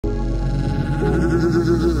Hi,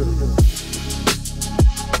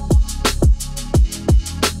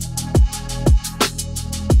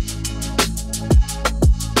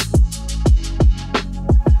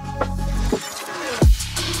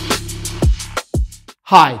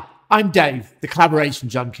 I'm Dave, the Collaboration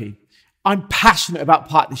Junkie. I'm passionate about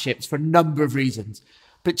partnerships for a number of reasons,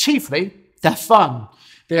 but chiefly, they're fun.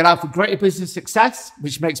 They allow for greater business success,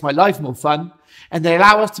 which makes my life more fun, and they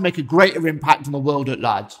allow us to make a greater impact on the world at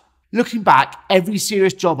large. Looking back, every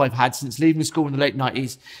serious job I've had since leaving school in the late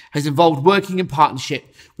 90s has involved working in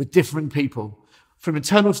partnership with different people, from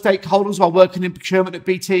internal stakeholders while working in procurement at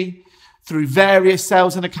BT, through various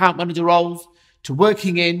sales and account manager roles, to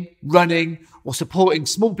working in, running, or supporting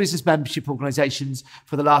small business membership organisations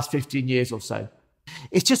for the last 15 years or so.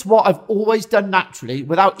 It's just what I've always done naturally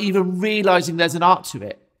without even realising there's an art to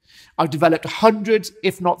it. I've developed hundreds,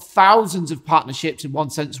 if not thousands of partnerships in one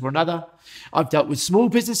sense or another. I've dealt with small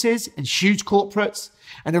businesses and huge corporates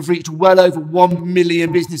and have reached well over 1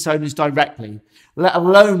 million business owners directly, let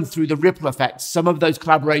alone through the ripple effects some of those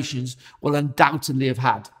collaborations will undoubtedly have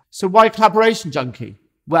had. So why Collaboration Junkie?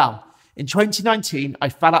 Well, in 2019, I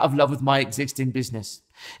fell out of love with my existing business.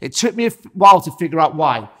 It took me a while to figure out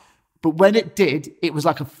why, but when it did, it was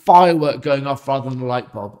like a firework going off rather than a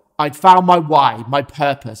light bulb. I'd found my why, my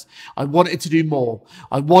purpose. I wanted to do more.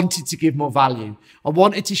 I wanted to give more value. I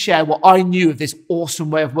wanted to share what I knew of this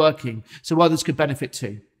awesome way of working so others could benefit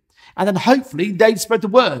too. And then hopefully they'd spread the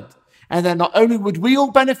word. And then not only would we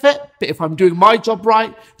all benefit, but if I'm doing my job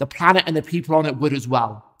right, the planet and the people on it would as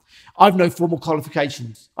well. I've no formal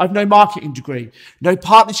qualifications. I've no marketing degree, no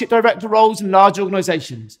partnership director roles in large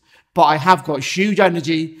organisations, but I have got huge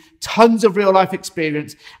energy, tons of real life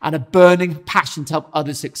experience, and a burning passion to help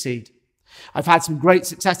others succeed. I've had some great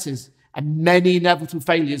successes and many inevitable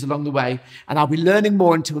failures along the way, and I'll be learning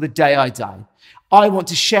more until the day I die. I want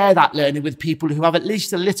to share that learning with people who have at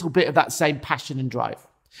least a little bit of that same passion and drive.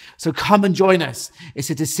 So come and join us. It's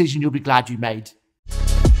a decision you'll be glad you made.